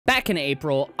Back in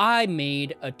April, I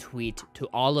made a tweet to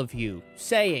all of you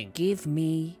saying, give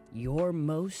me your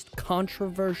most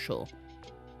controversial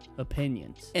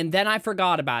opinions. And then I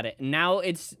forgot about it. Now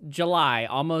it's July,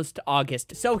 almost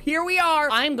August. So here we are.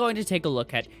 I'm going to take a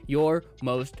look at your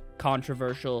most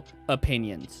controversial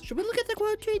opinions. Should we look at the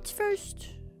quote tweets first?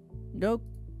 Nope.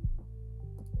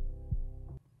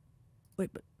 Wait,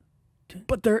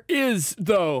 but there is,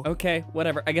 though. Okay,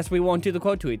 whatever. I guess we won't do the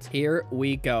quote tweets. Here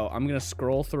we go. I'm gonna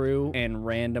scroll through and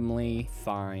randomly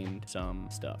find some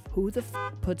stuff. Who the f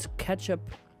puts ketchup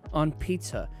on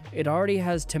pizza? It already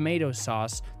has tomato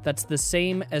sauce that's the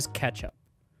same as ketchup.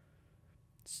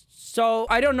 So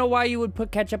I don't know why you would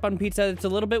put ketchup on pizza. It's a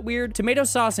little bit weird. Tomato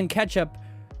sauce and ketchup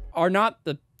are not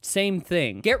the same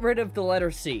thing. Get rid of the letter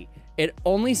C. It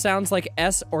only sounds like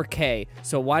S or K,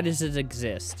 so why does it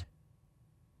exist?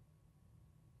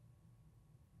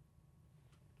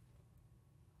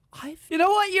 You know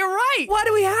what? You're right. Why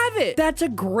do we have it? That's a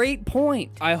great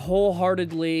point. I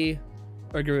wholeheartedly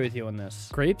agree with you on this.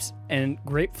 Grapes and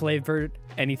grape flavored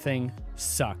anything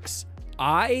sucks.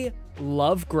 I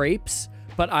love grapes,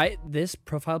 but this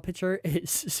profile picture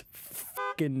is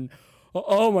fucking,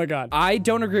 oh my God. I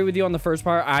don't agree with you on the first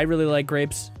part. I really like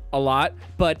grapes a lot,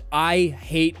 but I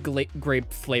hate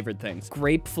grape flavored things.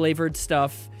 Grape flavored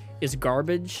stuff is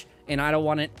garbage, and I don't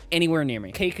want it anywhere near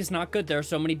me. Cake is not good. There are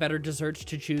so many better desserts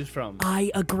to choose from.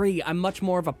 I agree. I'm much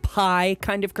more of a pie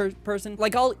kind of person.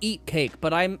 Like, I'll eat cake,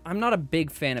 but I'm not a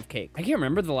big fan of cake. I can't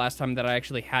remember the last time that I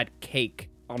actually had cake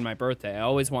on my birthday. I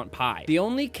always want pie. The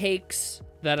only cakes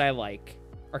that I like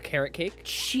are carrot cake,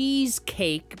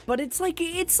 cheesecake, but it's like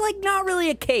not really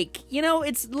a cake. You know,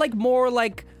 it's like more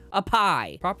like a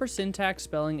pie. Proper syntax,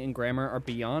 spelling, and grammar are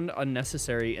beyond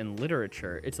unnecessary in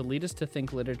literature. It's elitist to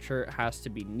think literature has to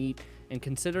be neat, and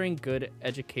considering good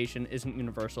education isn't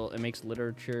universal, it makes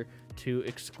literature too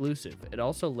exclusive. It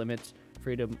also limits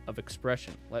freedom of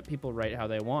expression. Let people write how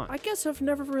they want. I guess I've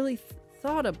never really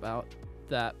thought about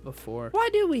that before. Why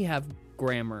do we have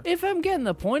grammar? If I'm getting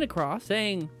the point across,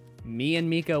 saying me and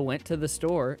Mika went to the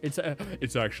store,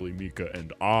 It's actually Mika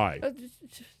and I.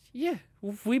 Yeah,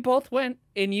 we both went,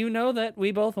 and you know that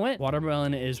we both went.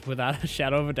 Watermelon is, without a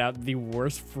shadow of a doubt, the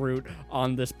worst fruit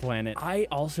on this planet. I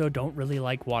also don't really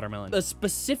like watermelon. The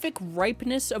specific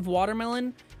ripeness of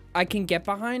watermelon I can get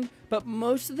behind, but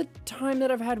most of the time that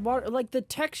I've had water, like, the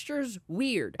texture's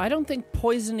weird. I don't think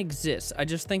poison exists. I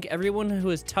just think everyone who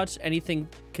has touched anything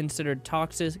considered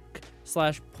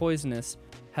toxic/poisonous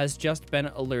has just been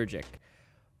allergic.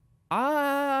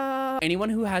 Anyone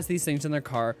who has these things in their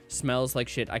car smells like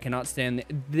shit. I cannot stand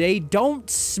they don't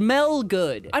smell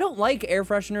good. I don't like air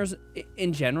fresheners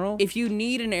in general. If you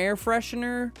need an air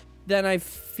freshener, then I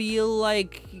feel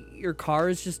like your car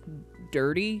is just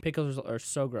dirty. Pickles are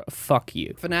so gross. Fuck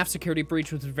you. FNAF Security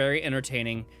Breach was very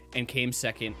entertaining and came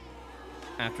second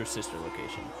after Sister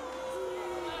Location.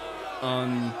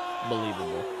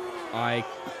 Unbelievable.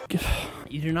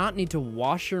 You do not need to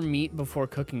wash your meat before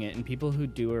cooking it, and people who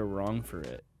do are wrong for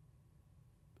it.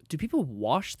 Do people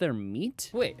wash their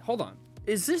meat? Wait, hold on.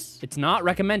 Is this? It's not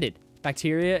recommended.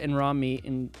 Bacteria in raw meat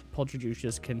and poultry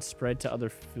juices can spread to other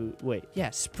food. Wait,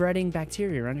 yeah, spreading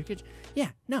bacteria around your kitchen. Yeah,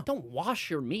 no, don't wash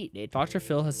your meat, dude. Dr.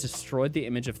 Phil has destroyed the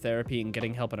image of therapy and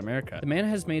getting help in America. The man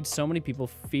has made so many people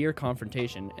fear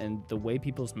confrontation and the way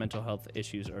people's mental health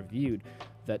issues are viewed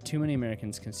that too many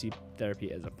Americans can see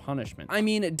therapy as a punishment. I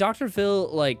mean, Dr. Phil,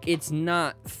 like, it's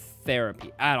not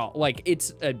therapy at all. Like,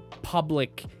 it's a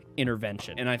public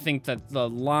intervention, and I think that the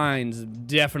lines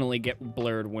definitely get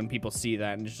blurred when people see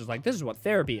that, and it's just like, this is what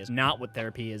therapy is. Not what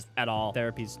therapy is at all.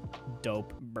 Therapy's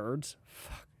dope. Birds?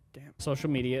 Fuck. Damn. Social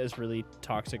media is really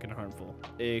toxic and harmful.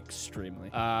 Extremely.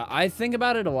 I think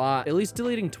about it a lot, at least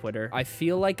deleting Twitter. I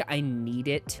feel like I need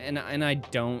it, and I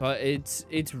don't, but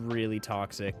it's really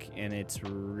toxic, and it's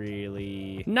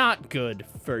really not good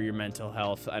for your mental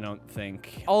health, I don't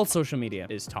think. All social media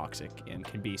is toxic and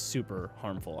can be super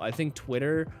harmful. I think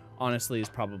Twitter, honestly, is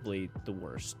probably the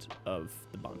worst of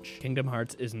the bunch. Kingdom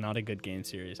Hearts is not a good game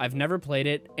series. I've never played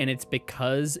it, and it's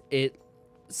because it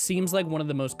seems like one of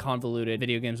the most convoluted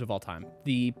video games of all time.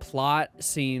 The plot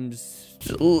seems...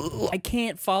 I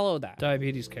can't follow that.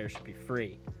 Diabetes care should be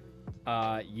free.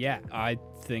 Yeah, I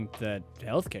think that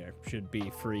healthcare should be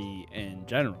free in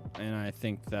general. And I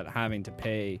think that having to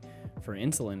pay for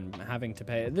insulin, having to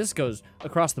pay... This goes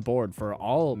across the board for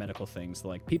all medical things.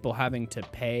 Like, people having to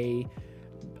pay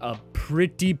a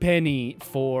pretty penny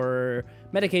for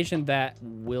medication that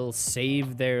will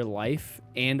save their life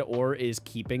and or is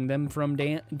keeping them from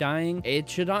dying, it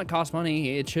should not cost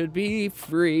money. It should be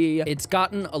free. It's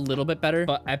gotten a little bit better,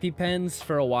 but EpiPens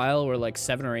for a while were like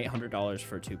 $700 or $800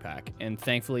 for a 2-pack. And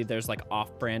thankfully there's like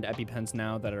off-brand EpiPens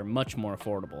now that are much more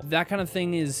affordable. That kind of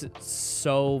thing is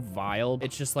so vile.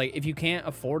 It's just like, if you can't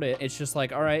afford it, it's just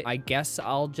like, all right, I guess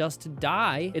I'll just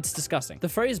die. It's disgusting. The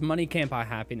phrase money can't buy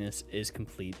happiness is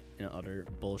complete and utter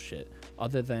bullshit.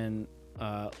 Other than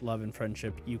love and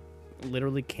friendship, you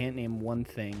literally can't name one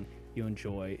thing you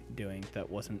enjoy doing that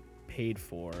wasn't paid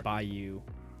for by you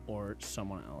or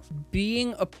someone else.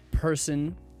 Being a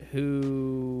person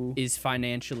who is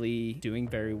financially doing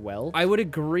very well, I would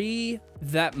agree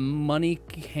that money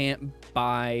can't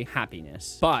buy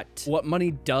happiness, but what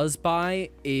money does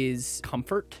buy is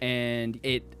comfort, and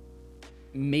it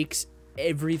makes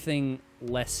everything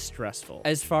less stressful.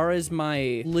 As far as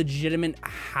my legitimate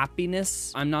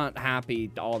happiness, I'm not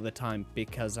happy all the time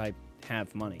because I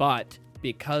have money, but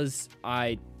because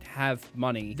I have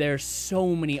money, there's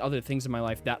so many other things in my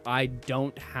life that I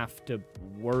don't have to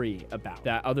worry about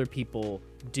that other people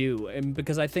do. And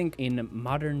because I think in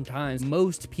modern times,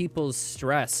 most people's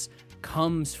stress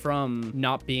comes from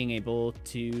not being able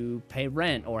to pay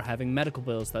rent or having medical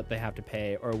bills that they have to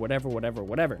pay or whatever.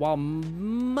 While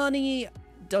money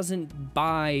doesn't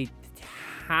buy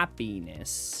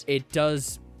happiness, it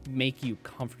does make you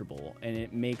comfortable, and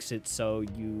it makes it so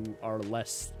you are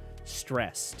less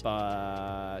stressed.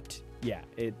 But yeah,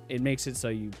 it makes it so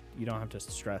you don't have to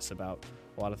stress about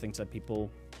a lot of things that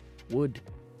people would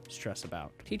stress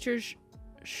about. Teachers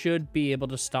should be able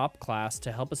to stop class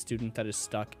to help a student that is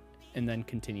stuck and then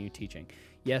continue teaching.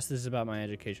 Yes, this is about my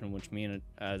education, which me and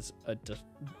a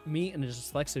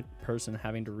dyslexic person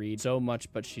having to read so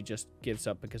much, but she just gives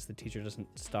up because the teacher doesn't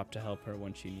stop to help her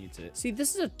when she needs it. See,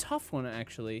 this is a tough one,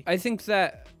 actually. I think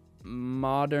that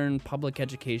modern public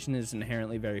education is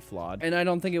inherently very flawed, and I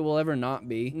don't think it will ever not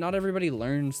be. Not everybody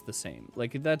learns the same.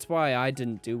 Like, that's why I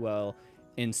didn't do well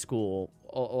in school.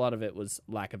 A lot of it was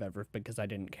lack of effort because I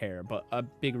didn't care, but a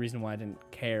big reason why I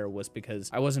didn't care was because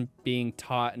I wasn't being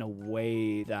taught in a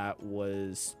way that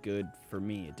was good for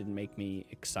me. It didn't make me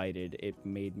excited. It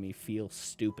made me feel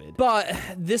stupid. But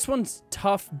this one's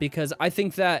tough because I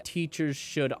think that teachers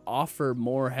should offer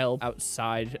more help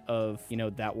outside of, you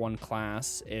know, that one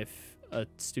class if a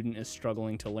student is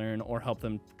struggling to learn, or help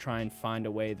them try and find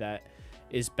a way that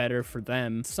is better for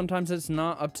them. Sometimes it's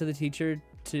not up to the teacher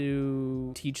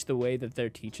to teach the way that they're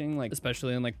teaching, like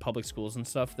especially in like public schools and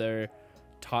stuff, they're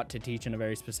taught to teach in a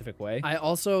very specific way. I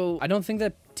don't think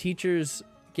that teachers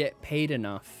get paid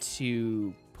enough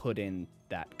to put in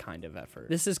that kind of effort.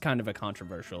 This is kind of a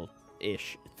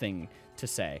controversial-ish thing to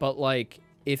say, but like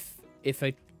if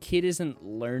a kid isn't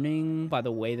learning by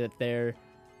the way that they're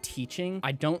teaching,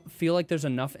 I don't feel like there's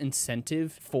enough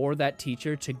incentive for that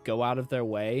teacher to go out of their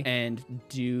way and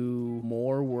do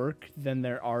more work than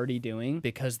they're already doing,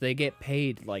 because they get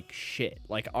paid like shit.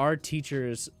 Like, our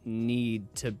teachers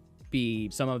need to be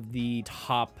some of the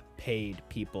top paid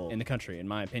people in the country, in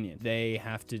my opinion. They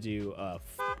have to do a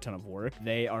ton of work.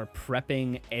 They are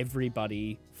prepping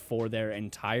everybody for their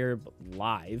entire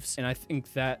lives, and I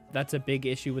think that that's a big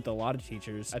issue with a lot of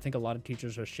teachers. I think a lot of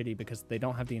teachers are shitty because they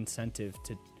don't have the incentive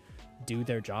to do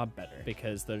their job better,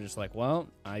 because they're just like, well,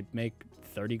 I make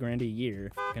 30 grand a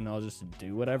year and I'll just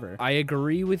do whatever. I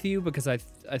agree with you because I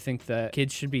think that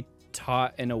kids should be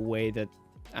taught in a way that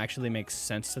actually makes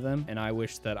sense to them, and I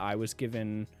wish that I was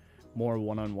given more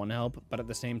one-on-one help. But at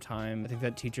the same time, I think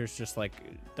that teachers just, like,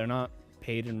 they're not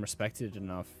paid and respected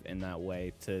enough in that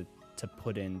way to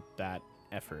put in that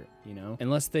effort, you know,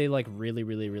 unless they like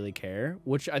really care,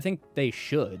 which I think they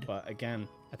should. But again,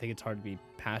 I think it's hard to be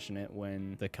passionate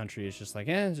when the country is just like,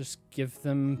 just give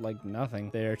them like nothing.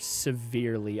 They're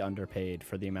severely underpaid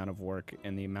for the amount of work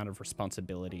and the amount of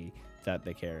responsibility that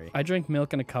they carry. I drink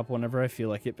milk in a cup whenever I feel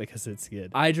like it because it's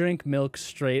good. I drink milk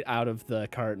straight out of the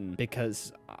carton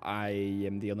because I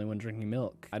am the only one drinking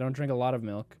milk. I don't drink a lot of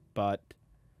milk, but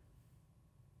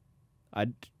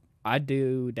I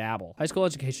do dabble. High school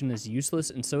education is useless,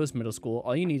 and so is middle school.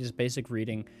 All you need is basic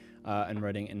reading and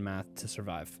writing and math to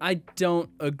survive. I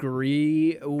don't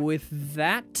agree with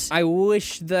that. I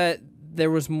wish that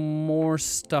there was more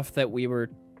stuff that we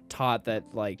were taught that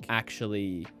like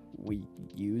actually we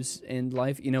use in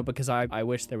life, you know, because I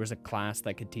wish there was a class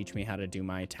that could teach me how to do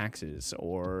my taxes,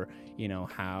 or, you know,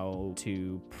 how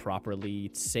to properly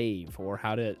save, or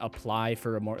how to apply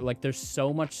for a more, like, there's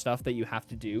so much stuff that you have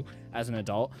to do as an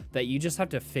adult that you just have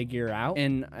to figure out.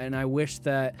 And I wish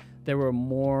that there were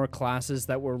more classes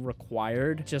that were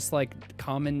required, just like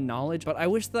common knowledge. But I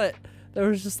wish that There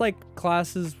was just like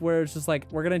classes where it's just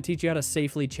like, we're gonna teach you how to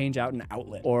safely change out an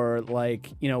outlet, or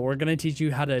like, you know, we're gonna teach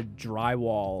you how to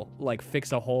drywall, like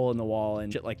fix a hole in the wall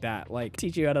and shit like that. Like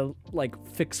teach you how to like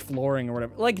fix flooring or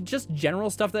whatever. Like just general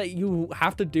stuff that you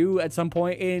have to do at some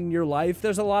point in your life.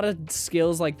 There's a lot of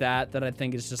skills like that I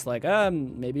think is just like,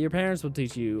 maybe your parents will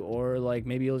teach you, or like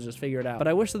maybe you'll just figure it out. But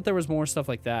I wish that there was more stuff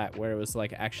like that where it was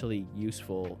like actually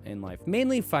useful in life,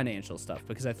 mainly financial stuff,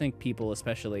 because I think people,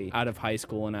 especially out of high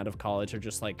school and out of college, are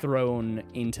just like thrown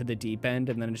into the deep end,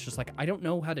 and then it's just like, I don't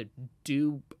know how to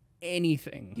do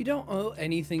anything. You don't owe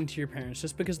anything to your parents.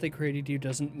 Just because they created you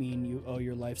doesn't mean you owe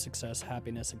your life success,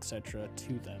 happiness, etc.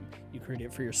 to them. You create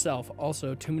it for yourself.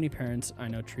 Also, too many parents I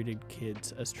know treated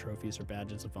kids as trophies or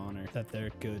badges of honor, that they're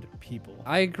good people.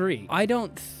 I agree. I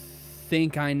don't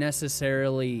think I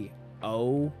necessarily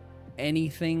owe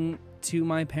anything to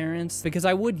my parents, because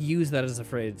I would use that as a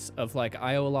phrase of like,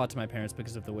 I owe a lot to my parents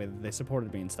because of the way that they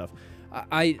supported me and stuff.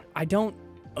 I don't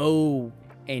owe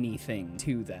anything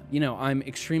to them. You know, I'm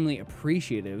extremely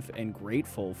appreciative and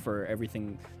grateful for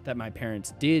everything that my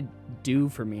parents did do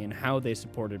for me and how they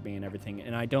supported me and everything.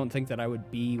 And I don't think that I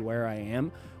would be where I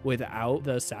am without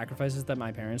the sacrifices that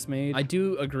my parents made. I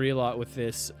do agree a lot with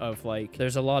this of like,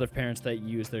 there's a lot of parents that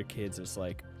use their kids as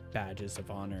like badges of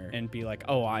honor and be like,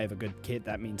 oh, I have a good kid,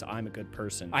 that means I'm a good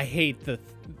person. I hate the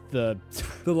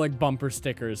like bumper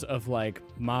stickers of like,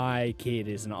 my kid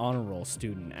is an honor roll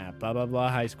student at blah blah blah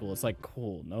high school. It's like,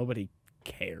 cool, nobody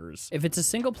cares. If it's a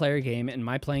single player game and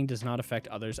my playing does not affect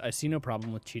others, I see no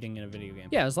problem with cheating in a video game.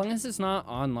 Yeah, as long as it's not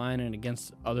online and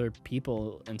against other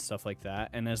people and stuff like that,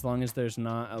 and as long as there's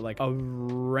not like a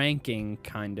ranking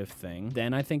kind of thing,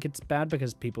 then I think it's bad,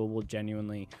 because people will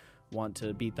genuinely want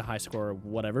to beat the high score or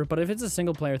whatever. But if it's a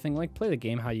single player thing, like play the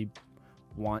game how you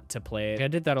want to play it. I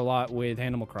did that a lot with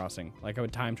Animal Crossing. Like I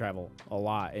would time travel a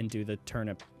lot and do the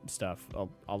turnip stuff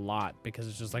a lot, because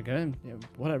it's just like, yeah,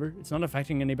 whatever. It's not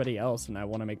affecting anybody else, and I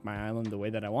want to make my island the way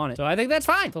that I want it. So I think that's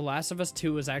fine. The Last of Us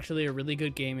 2 was actually a really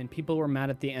good game, and people were mad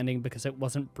at the ending because it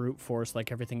wasn't brute force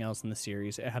like everything else in the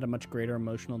series. It had a much greater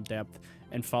emotional depth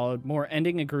and followed more,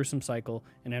 ending a gruesome cycle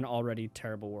in an already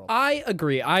terrible world. I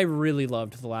agree. I really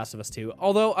loved The Last of Us 2,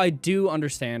 although I do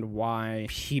understand why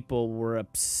people were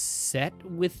upset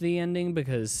with the ending,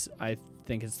 because I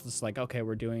think it's just like, okay,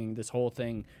 we're doing this whole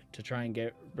thing to try and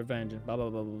get revenge and blah blah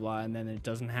blah blah blah, and then it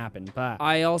doesn't happen. But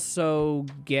I also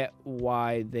get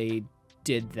why they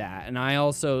did that, and I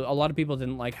also, a lot of people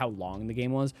didn't like how long the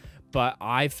game was, but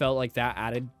I felt like that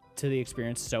added to the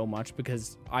experience so much,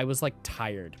 because I was like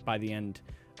tired by the end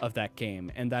of that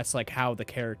game, and that's like how the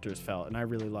characters felt, and I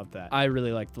really loved that. I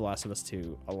really liked The Last of Us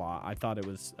 2 a lot. I thought it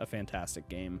was a fantastic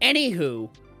game. Anywho,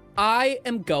 I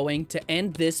am going to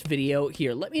end this video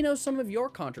here. Let me know some of your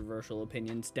controversial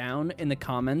opinions down in the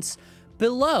comments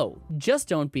below. Just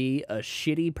don't be a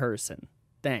shitty person.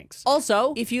 Thanks.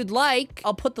 Also, if you'd like,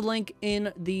 I'll put the link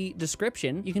in the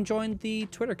description. You can join the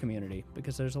Twitter community,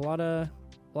 because there's a lot of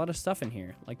stuff in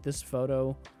here, like this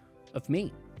photo of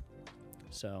me.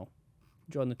 So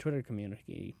join the Twitter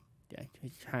community.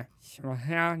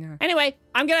 Anyway,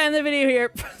 I'm gonna end the video here.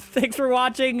 Thanks for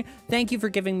watching. Thank you for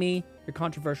giving me your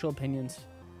controversial opinions,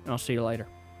 and I'll see you later.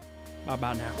 Bye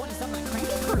bye now. What is up, my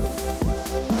cranky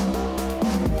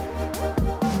crew?